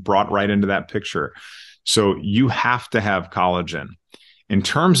of brought right into that picture. So you have to have collagen. In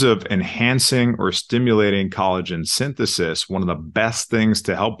terms of enhancing or stimulating collagen synthesis, one of the best things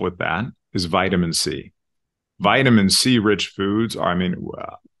to help with that is vitamin C. Vitamin C rich foods are, I mean,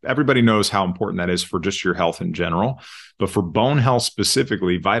 everybody knows how important that is for just your health in general. But for bone health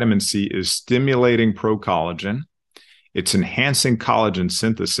specifically, vitamin C is stimulating procollagen, it's enhancing collagen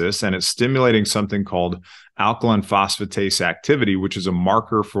synthesis, and it's stimulating something called alkaline phosphatase activity, which is a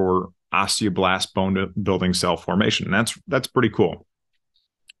marker for osteoblast bone building cell formation. And that's pretty cool.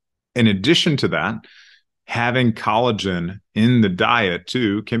 In addition to that, having collagen in the diet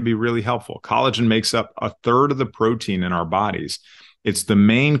too can be really helpful. Collagen makes up a third of the protein in our bodies. It's the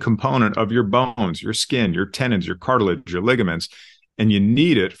main component of your bones, your skin, your tendons, your cartilage, your ligaments, and you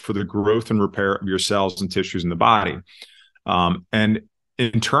need it for the growth and repair of your cells and tissues in the body. And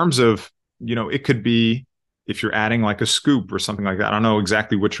in terms of, it could be if you're adding like a scoop or something like that. I don't know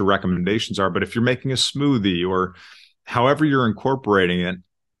exactly what your recommendations are, but if you're making a smoothie or however you're incorporating it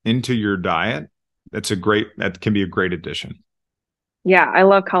into your diet, that can be a great addition. Yeah, I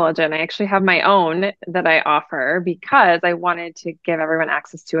love collagen. I actually have my own that I offer because I wanted to give everyone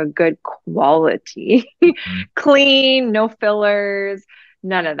access to a good quality, Mhm. clean, no fillers,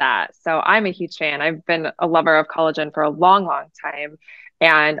 none of that. So I'm a huge fan. I've been a lover of collagen for a long, long time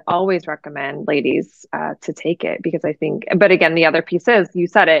and always recommend ladies to take it because I think, but again, the other piece is you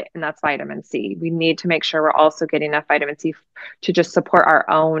said it, and that's vitamin C. We need to make sure we're also getting enough vitamin C to just support our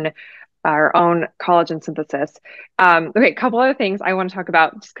own collagen synthesis. Okay, a couple other things I want to talk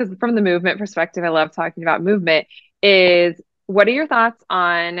about, just because from the movement perspective, I love talking about movement, is what are your thoughts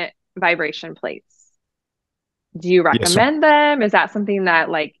on vibration plates? Do you Yeah. So recommend them? Is that something that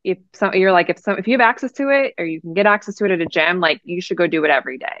like if you have access to it or you can get access to it at a gym, like you should go do it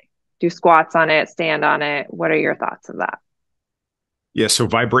every day. Do squats on it, stand on it. What are your thoughts of that? Yeah, so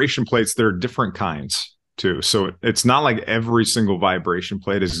vibration plates, there are different kinds too. So it's not like every single vibration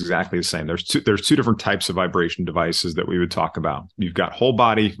plate is exactly the same. There's two different types of vibration devices that we would talk about. You've got whole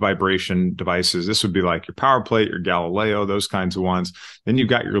body vibration devices. This would be like your power plate, your Galileo, those kinds of ones. Then you've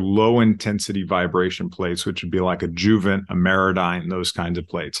got your low intensity vibration plates, which would be like a Juvent, a Meradyne, those kinds of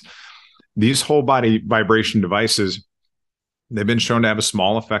plates. These whole body vibration devices, they've been shown to have a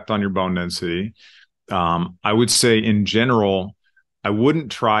small effect on your bone density. I would say in general, I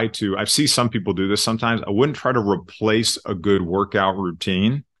wouldn't try to, I see some people do this sometimes. I wouldn't try to replace a good workout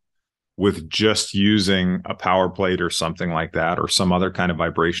routine with just using a power plate or something like that, or some other kind of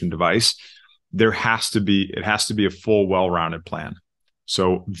vibration device. It has to be a full, well-rounded plan.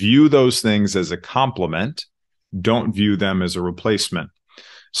 So view those things as a complement. Don't view them as a replacement.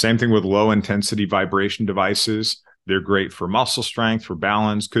 Same thing with low intensity vibration devices. They're great for muscle strength, for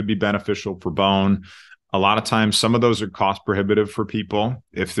balance, could be beneficial for bone. A lot of times, some of those are cost prohibitive for people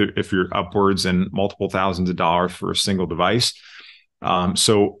if you're upwards in multiple thousands of dollars for a single device.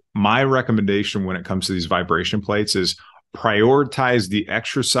 So my recommendation when it comes to these vibration plates is prioritize the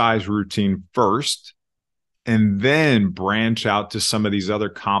exercise routine first and then branch out to some of these other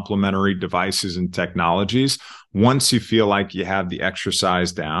complementary devices and technologies once you feel like you have the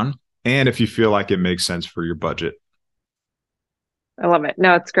exercise down and if you feel like it makes sense for your budget. I love it.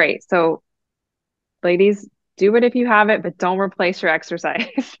 No, it's great. So, ladies, do it if you have it, but don't replace your exercise.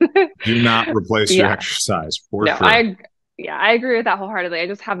 Do not replace your Yeah. exercise for No, sure. yeah, I agree with that wholeheartedly. I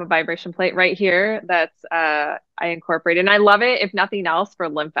just have a vibration plate right here that's I incorporate and I love it if nothing else for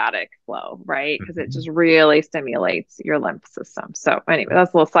lymphatic flow, right? Because it Mhm. just really stimulates your lymph system. So anyway,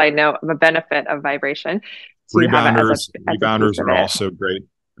 that's a little side note of a benefit of vibration to have it as a piece Rebounders of are it. also great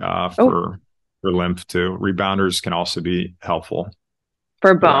Oh, for lymph too. Rebounders can also be helpful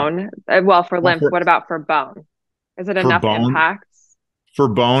for for that. bone. Well, for Well, lymph, what about for bone? Is it for enough bone, impacts? for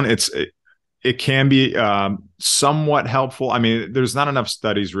bone, it can be somewhat helpful. I mean, there's not enough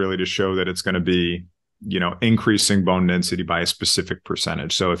studies really to show that it's going to be, increasing bone density by a specific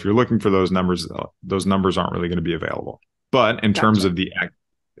percentage. So if you're looking for those numbers aren't really going to be available. But in terms Gotcha. of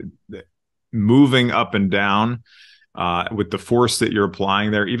the moving up and down with the force that you're applying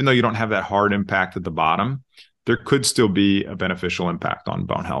there, even though you don't have that hard impact at the bottom, there could still be a beneficial impact on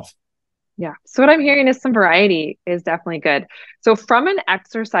bone health. Yeah. So what I'm hearing is some variety is definitely good. So from an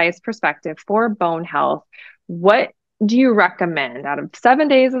exercise perspective for bone health, what do you recommend out of 7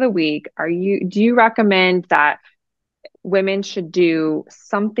 days of the week? Do you recommend that women should do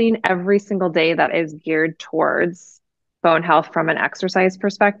something every single day that is geared towards bone health from an exercise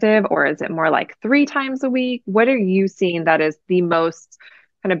perspective, or is it more like 3 times a week? What are you seeing that is the most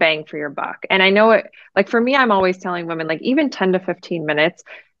kind of bang for your buck? And I know it, like for me, I'm always telling women, like even 10 to 15 minutes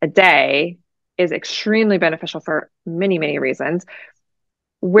a day is extremely beneficial for many, many reasons.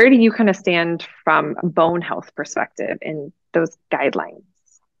 Where do you kind of stand from a bone health perspective in those guidelines?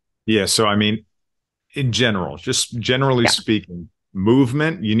 Yeah. So, I mean, in general, just generally Yeah. speaking,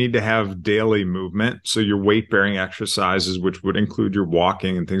 movement, you need to have daily movement. So your weight bearing exercises, which would include your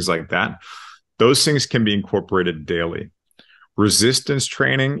walking and things like that, those things can be incorporated daily. Resistance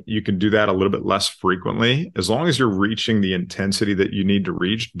training, you can do that a little bit less frequently. As long as you're reaching the intensity that you need to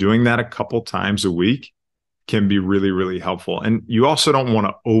reach, doing that a couple times a week can be really, really helpful. And you also don't want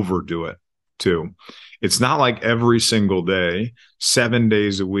to overdo it too. It's not like every single day, 7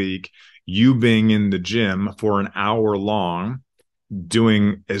 days a week, you being in the gym for an hour long,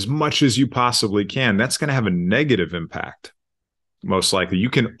 doing as much as you possibly can. That's going to have a negative impact. Most likely,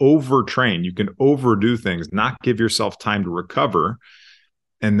 you can overtrain, you can overdo things, not give yourself time to recover,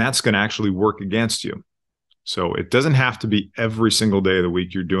 and that's going to actually work against you. So it doesn't have to be every single day of the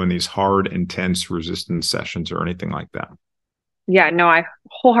week you're doing these hard, intense resistance sessions or anything like that. Yeah, no, I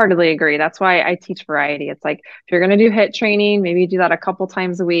wholeheartedly agree. That's why I teach variety. It's like if you're going to do HIIT training, maybe you do that a couple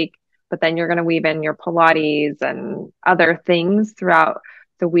times a week, but then you're going to weave in your Pilates and other things throughout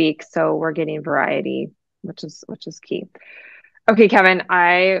the week. So we're getting variety, which is key. Okay, Kevin,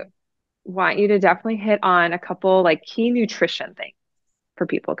 I want you to definitely hit on a couple like key nutrition things for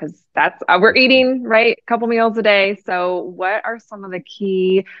people because that's we're eating, right? A couple meals a day. So what are some of the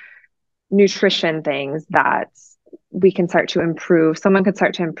key nutrition things that we can start to improve, someone could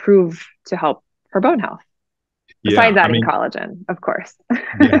start to improve to help her bone health, besides Yeah, I adding mean, collagen, of course.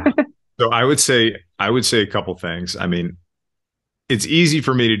 yeah. So I would say a couple things. I mean, it's easy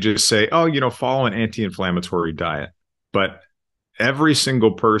for me to just say, oh, follow an anti-inflammatory diet. But every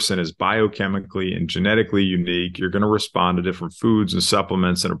single person is biochemically and genetically unique. You're going to respond to different foods and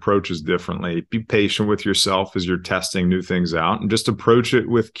supplements and approaches differently. Be patient with yourself as you're testing new things out and just approach it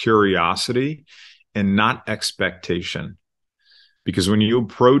with curiosity and not expectation. Because when you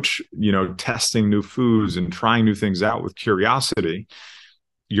approach, testing new foods and trying new things out with curiosity,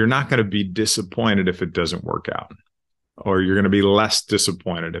 you're not going to be disappointed if it doesn't work out, or you're going to be less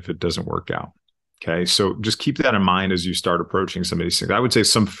disappointed if it doesn't work out. Okay. So just keep that in mind as you start approaching some of these things. I would say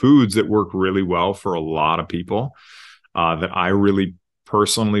some foods that work really well for a lot of people that I really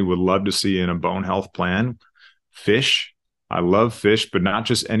personally would love to see in a bone health plan. Fish. I love fish, but not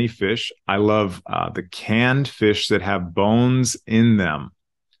just any fish. I love the canned fish that have bones in them.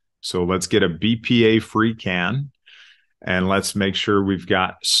 So let's get a BPA free can and let's make sure we've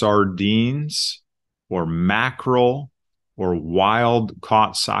got sardines or mackerel or wild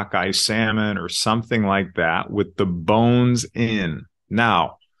caught sockeye salmon or something like that with the bones in.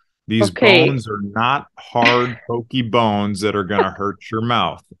 Now, these Okay. bones are not hard, pokey bones that are going to hurt your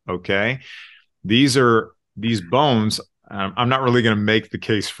mouth. Okay. These bones. I'm not really going to make the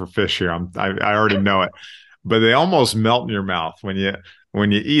case for fish here. I already know it, but they almost melt in your mouth when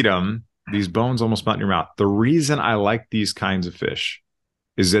you eat them. these bones almost melt in your mouth. The reason I like these kinds of fish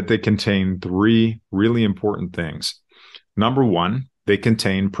is that they contain three really important things. Number one, they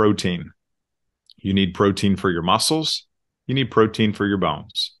contain protein. You need protein for your muscles. You need protein for your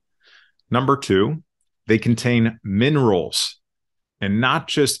bones. Number two, they contain minerals, and not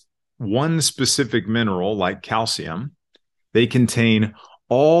just one specific mineral like calcium. They contain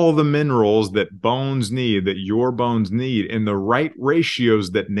all the minerals that bones need, that your bones need, in the right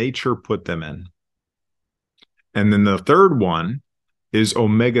ratios that nature put them in. And then the third one is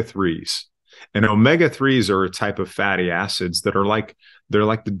omega 3s. And omega 3s are a type of fatty acids that are like, they're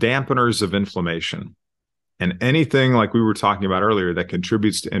like the dampeners of inflammation. And anything like we were talking about earlier that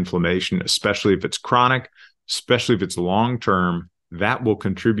contributes to inflammation, especially if it's chronic, especially if it's long term, that will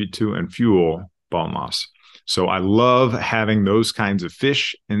contribute to and fuel bone loss. So I love having those kinds of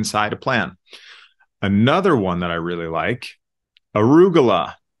fish inside a plant. Another one that I really like,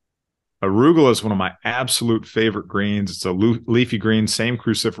 arugula. Arugula is one of my absolute favorite greens. It's a leafy green, same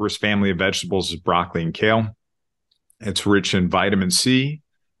cruciferous family of vegetables as broccoli and kale. It's rich in vitamin C,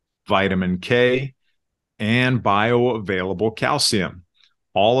 vitamin K, and bioavailable calcium.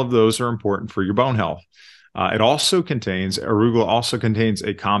 All of those are important for your bone health. Arugula also contains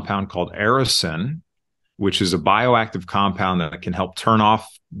a compound called aerosine, which is a bioactive compound that can help turn off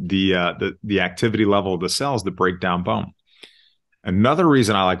the activity level of the cells that break down bone. Another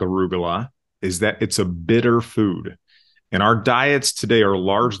reason I like arugula is that it's a bitter food. And our diets today are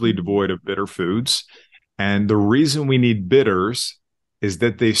largely devoid of bitter foods. And the reason we need bitters is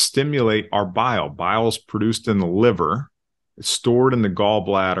that they stimulate our bile. Bile is produced in the liver, it's stored in the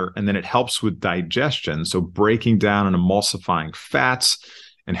gallbladder, and then it helps with digestion. So breaking down and emulsifying fats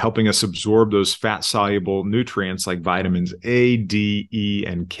and helping us absorb those fat-soluble nutrients like vitamins A, D, E,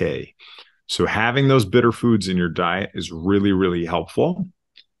 and K. So having those bitter foods in your diet is really, really helpful.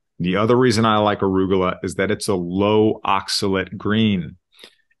 The other reason I like arugula is that it's a low oxalate green.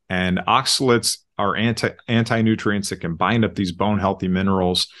 And oxalates are anti-nutrients that can bind up these bone healthy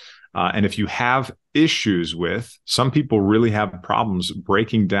minerals. And if you have issues with, some people really have problems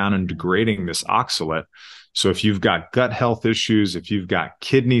breaking down and degrading this oxalate. So if you've got gut health issues, if you've got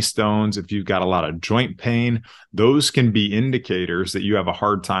kidney stones, if you've got a lot of joint pain, those can be indicators that you have a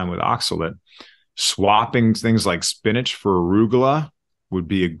hard time with oxalate. Swapping things like spinach for arugula would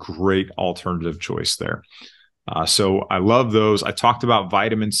be a great alternative choice there. So I love those. I talked about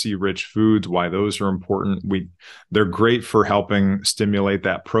vitamin C rich foods, why those are important. They're great for helping stimulate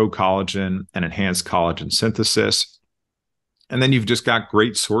that pro-collagen and enhance collagen synthesis. And then you've just got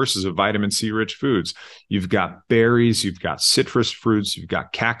great sources of vitamin C rich foods. You've got berries, you've got citrus fruits, you've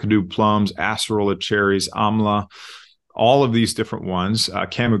got kakadu plums, acerola cherries, amla, all of these different ones,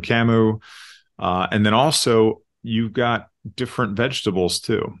 camu camu. And then also you've got different vegetables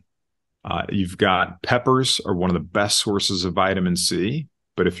too. You've got peppers are one of the best sources of vitamin C.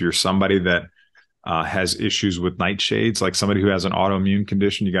 But if you're somebody that has issues with nightshades, like somebody who has an autoimmune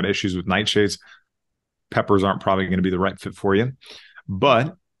condition, you got issues with nightshades, peppers aren't probably going to be the right fit for you.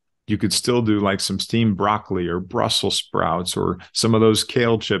 But you could still do like some steamed broccoli or Brussels sprouts or some of those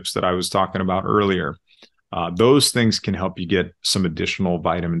kale chips that I was talking about earlier. Those things can help you get some additional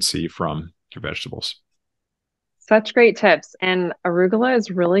vitamin C from your vegetables. Such great tips. And arugula is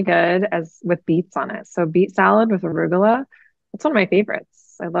really good as with beets on it. So beet salad with arugula, that's one of my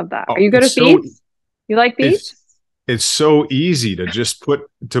favorites. I love that. Are Oh, you good with beets? You like it's beets? it's so easy to just put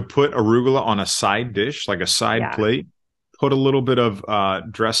arugula on a side dish, like a side Yeah. plate. Put a little bit of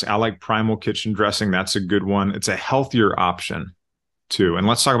dressing. I like Primal Kitchen dressing. That's a good one. It's a healthier option too. And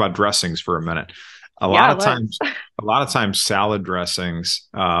let's talk about dressings for a minute. A lot Yeah, of let's. times, a lot of times salad dressings,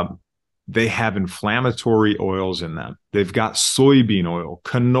 they have inflammatory oils in them. They've got soybean oil,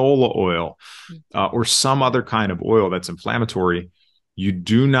 canola oil, or some other kind of oil that's inflammatory. You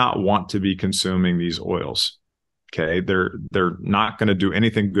do not want to be consuming these oils. Okay, they're not going to do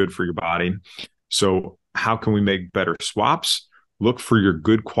anything good for your body. So how can we make better swaps? Look for your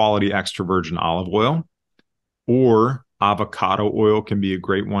good quality extra virgin olive oil, or avocado oil can be a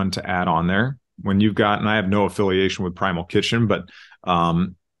great one to add on there. When you've got, and I have no affiliation with Primal Kitchen, but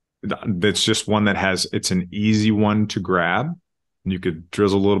that's just one that it's an easy one to grab. You could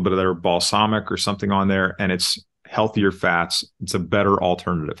drizzle a little bit of their balsamic or something on there, and it's healthier fats. It's a better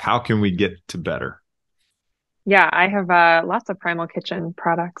alternative. How can we get to better? Yeah, I have lots of Primal Kitchen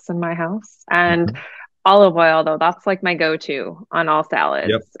products in my house. And Mhm. olive oil, though, that's like my go-to on all Yep.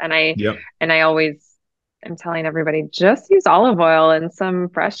 salads. Yep. And I always am telling everybody just use olive oil and some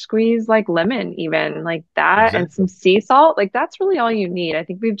fresh squeezed like lemon, even like that, and Exactly. some sea salt. Like that's really all you need. I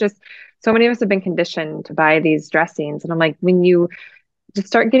think so many of us have been conditioned to buy these dressings. And I'm like, when you just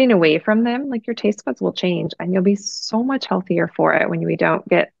start getting away from them, like your taste buds will change and you'll be so much healthier for it when we don't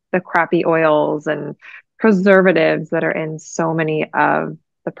get the crappy oils and preservatives that are in so many of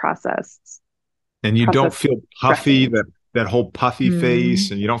the And you don't processed feel puffy, dressings. that whole puffy face,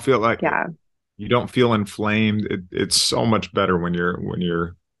 Mm, and you don't feel like yeah. you don't feel inflamed. It's so much better when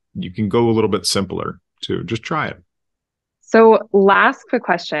you can go a little bit simpler too. Just try it. So last quick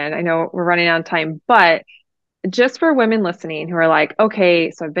question. I know we're running out of time, but just for women listening who are like,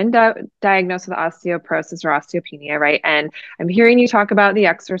 okay, so I've been diagnosed with osteoporosis or osteopenia, right? And I'm hearing you talk about the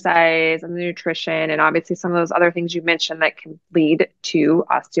exercise and the nutrition, and obviously some of those other things you mentioned that can lead to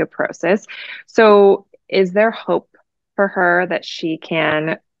osteoporosis. So, is there hope for her that she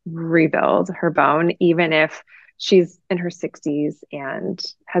can rebuild her bone, even if she's in her 60s and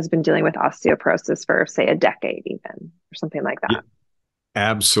has been dealing with osteoporosis for, say, a decade, even, or something like Yeah, that?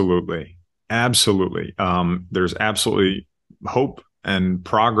 absolutely. Absolutely. There's absolutely hope, and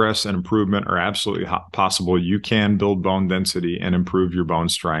progress and improvement are absolutely possible. You can build bone density and improve your bone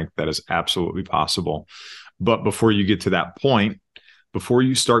strength. That is absolutely possible. But before you get to that point, before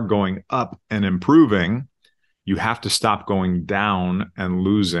you start going up and improving, you have to stop going down and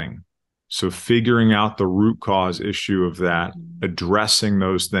losing. So figuring out the root cause issue of that, addressing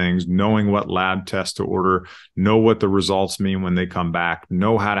those things, knowing what lab tests to order, know what the results mean when they come back,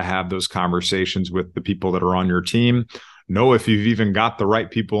 know how to have those conversations with the people that are on your team, know if you've even got the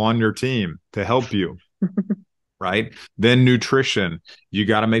right people on your team to help you. Right? Then nutrition. You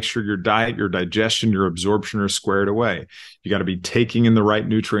got to make sure your diet, your digestion, your absorption are squared away. You got to be taking in the right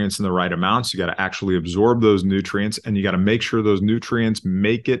nutrients in the right amounts. You got to actually absorb those nutrients, and you got to make sure those nutrients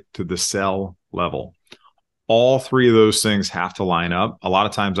make it to the cell level. All three of those things have to line up. A lot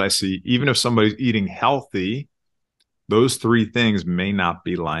of times I see, even if somebody's eating healthy, those three things may not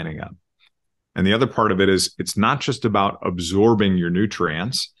be lining up. And the other part of it is it's not just about absorbing your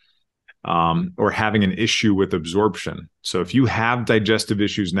nutrients, or having an issue with absorption. So if you have digestive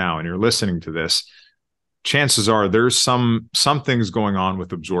issues now and you're listening to this, chances are there's some things going on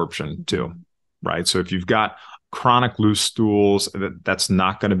with absorption too, right? So if you've got chronic loose stools, that's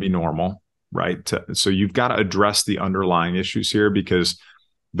not going to be normal, right? So you've got to address the underlying issues here, because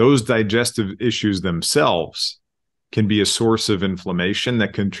those digestive issues themselves can be a source of inflammation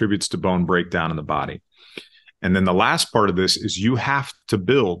that contributes to bone breakdown in the body. And then the last part of this is you have to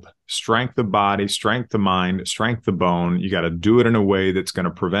build strength of body, strength of mind, strength of bone. You got to do it in a way that's going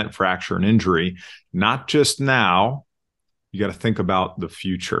to prevent fracture and injury, not just now. You got to think about the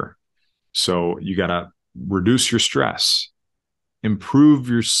future. So you got to reduce your stress, improve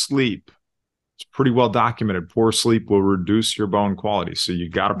your sleep. It's pretty well documented. Poor sleep will reduce your bone quality. So you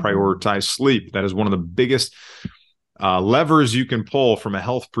got to prioritize sleep. That is one of the biggest levers you can pull from a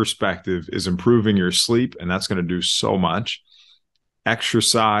health perspective, is improving your sleep, and that's going to do so much.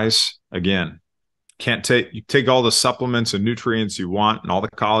 Exercise, again, you take all the supplements and nutrients you want and all the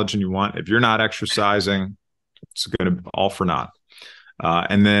collagen you want. If you're not exercising, it's going to be all for naught.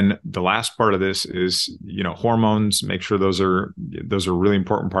 And then the last part of this is, hormones. Make sure those are a really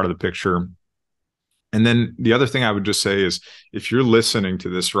important part of the picture. And then the other thing I would just say is, if you're listening to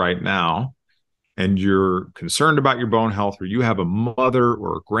this right now and you're concerned about your bone health, or you have a mother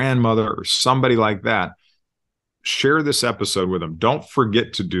or a grandmother or somebody like that, share this episode with them. Don't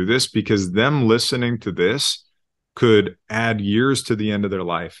forget to do this, because them listening to this could add years to the end of their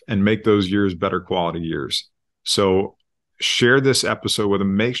life and make those years better quality years. So share this episode with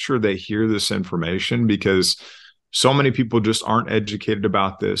them. Make sure they hear this information, because so many people just aren't educated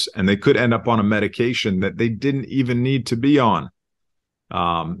about this, and they could end up on a medication that they didn't even need to be on.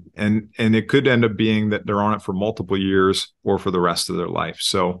 And it could end up being that they're on it for multiple years or for the rest of their life.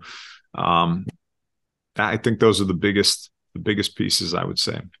 So, I think those are the biggest pieces, I would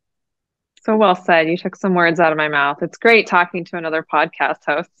say. So well said. You took some words out of my mouth. It's great talking to another podcast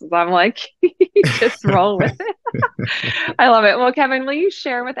host. I'm like, just roll with it. I love it. Well, Kevin, will you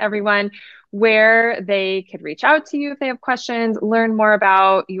share with everyone where they could reach out to you if they have questions, learn more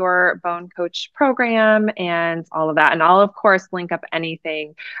about your Bone Coach program and all of that? And I'll, of course, link up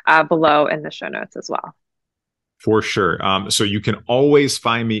anything below in the show notes as well. For sure. So you can always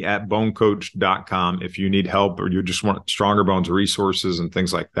find me at bonecoach.com if you need help, or you just want Stronger Bones resources and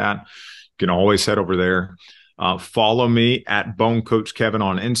things like that. You can always head over there. Follow me at Bone Coach Kevin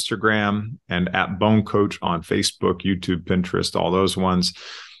on Instagram, and at Bone Coach on Facebook, YouTube, Pinterest, all those ones.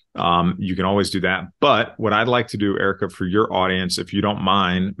 You can always do that. But what I'd like to do, Erica, for your audience, if you don't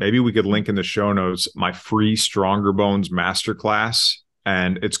mind, maybe we could link in the show notes my free Stronger Bones Masterclass.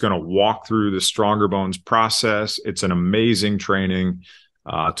 And it's going to walk through the Stronger Bones process. It's an amazing training.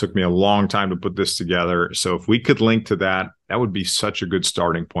 It took me a long time to put this together. So if we could link to that That would be such a good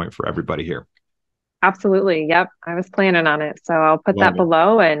starting point for everybody here. Absolutely. Yep. I was planning on it. So I'll put Love that it.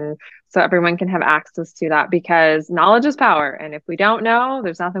 below and so everyone can have access to that because knowledge is power. And if we don't know,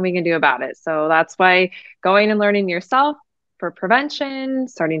 there's nothing we can do about it. So that's why going and learning yourself for prevention,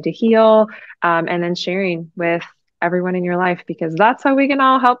 starting to heal, and then sharing with everyone in your life because that's how we can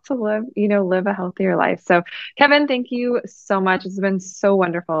all help to live a healthier life. So, Kevin, thank you so much. It's been so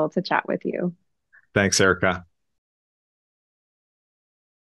wonderful to chat with you. Thanks, Erica.